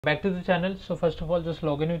Back to the channel. So first of all, just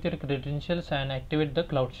log in with your credentials and activate the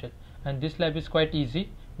Cloud Shell. And this lab is quite easy.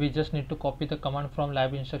 We just need to copy the command from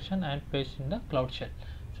lab instruction and paste in the Cloud Shell.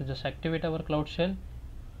 So just activate our Cloud Shell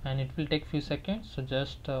and it will take few seconds. So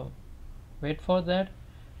just wait for that.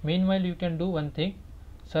 Meanwhile, you can do one thing.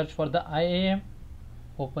 Search for the IAM.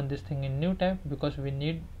 Open this thing in new tab because we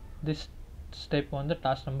need this step on the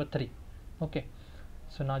task number 3. Okay.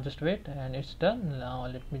 So now just wait and it's done. Now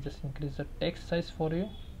let me just increase the text size for you.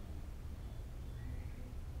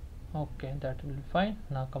 Okay, that will be fine.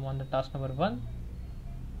 Now come on the task number 1,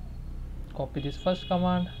 copy this first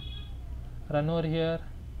command, run over here,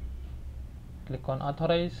 click on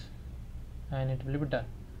authorize and it will be done.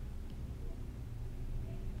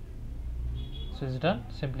 So it's done.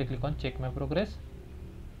 Simply click on check my progress,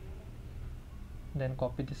 then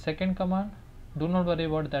copy the second command. Do not worry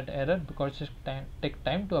about that error because it take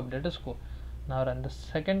time to update the score. Now run the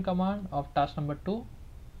second command of task number 2,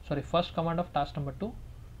 first command of task number 2.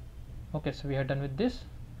 Okay, so we are done with this,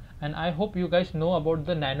 and I hope you guys know about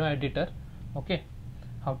the nano editor. Okay,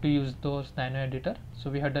 how to use those nano editor. So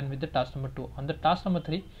we are done with the task number 2. On the task number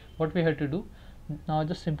 3, what we have to do now,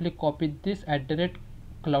 just simply copy this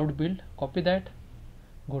 @cloud build, copy that,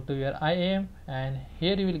 go to your IAM, and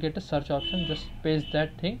here you will get a search option. Just paste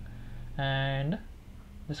that thing and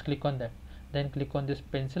just click on that, then click on this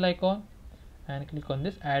pencil icon and click on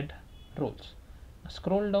this add roles.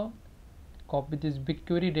 Scroll down, copy this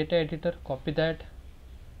BigQuery data editor, copy that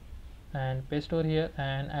and paste over here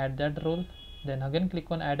and add that role. Then again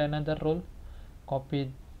click on add another role,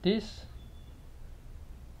 copy this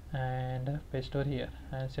and paste over here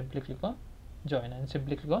and simply click on join and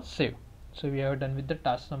simply click on save. So we have done with the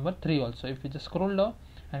task number 3 also. If you just scroll down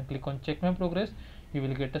and click on check my progress, you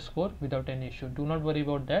will get a score without any issue. Do not worry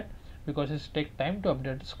about that because it takes time to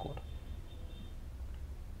update the score.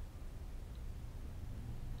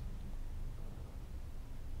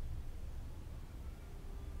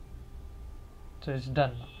 So it's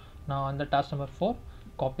done. Now on the task number 4,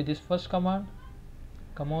 copy this first command,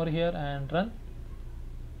 come over here and run,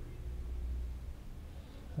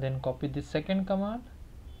 then copy this second command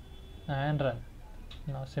and run.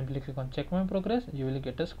 Now simply click on check my progress, you will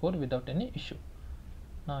get a score without any issue.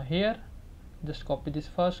 Now here just copy this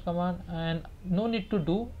first command and no need to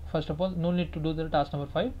do, first of all, no need to do the task number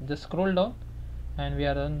 5. Just scroll down and we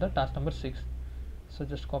are on the task number 6. So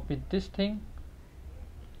just copy this thing,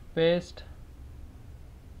 paste,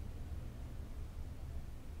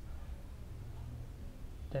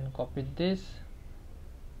 then copy this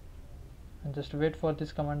and just wait for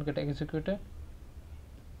this command to get executed.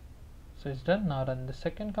 So it's done. Now run the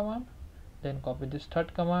second command, then copy this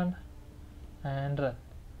third command and run.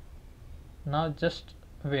 Now just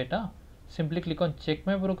wait. Simply click on check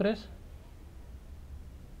my progress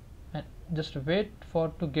and just wait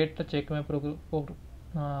for to get the check my progress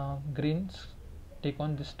green tick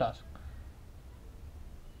on this task.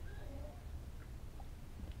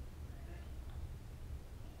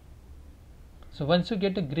 So once you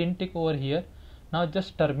get a green tick over here, now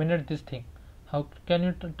just terminate this thing. How can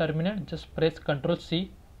you terminate? Just press Ctrl C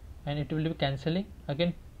and it will be cancelling.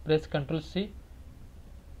 Again press Ctrl C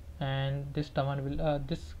and this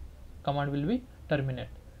command will be terminate.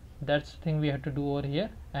 That's the thing we have to do over here.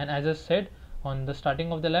 And as I said on the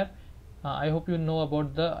starting of the lab, I hope you know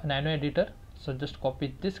about the nano editor. So just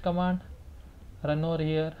copy this command, run over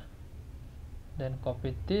here, then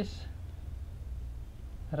copy this,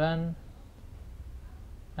 run,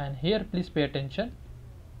 and here please pay attention.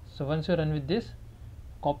 So once you run with this,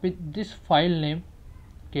 copy this file name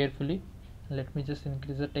carefully. Let me just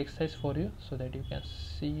increase the text size for you so that you can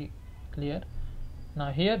see clear.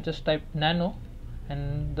 Now here just type nano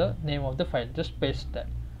and the name of the file, just paste that.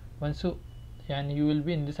 Once you, and you will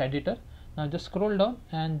be in this editor. Now just scroll down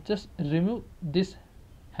and just remove this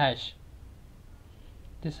hash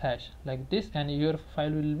like this, and your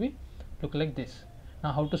file will be look like this.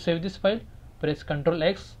 Now how to save this file? Press Ctrl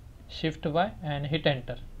X, Shift Y and hit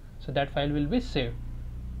enter. So that file will be saved.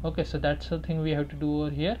 Okay, so that's the thing we have to do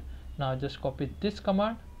over here. Now just copy this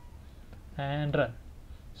command and run.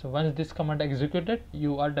 So once this command executed,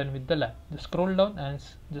 you are done with the lab. Just scroll down and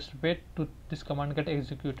just wait to this command get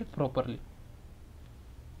executed properly.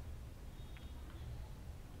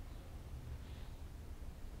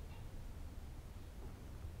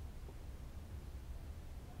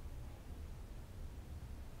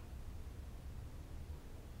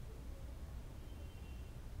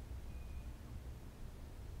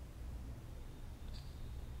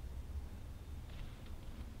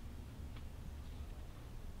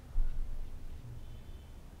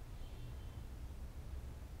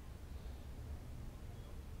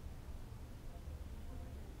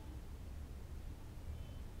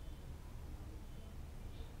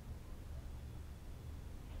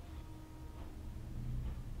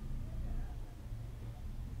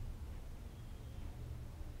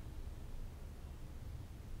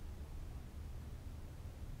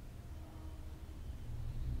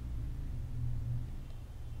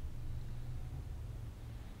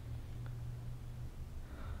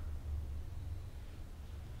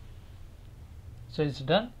 So it's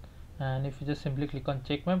done, and if you just simply click on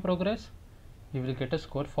check my progress, you will get a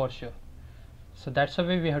score for sure. So that's the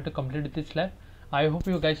way we have to complete this lab. I hope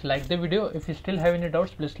you guys like the video. If you still have any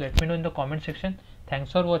doubts, please let me know in the comment section.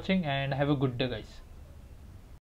 Thanks for watching and have a good day, guys.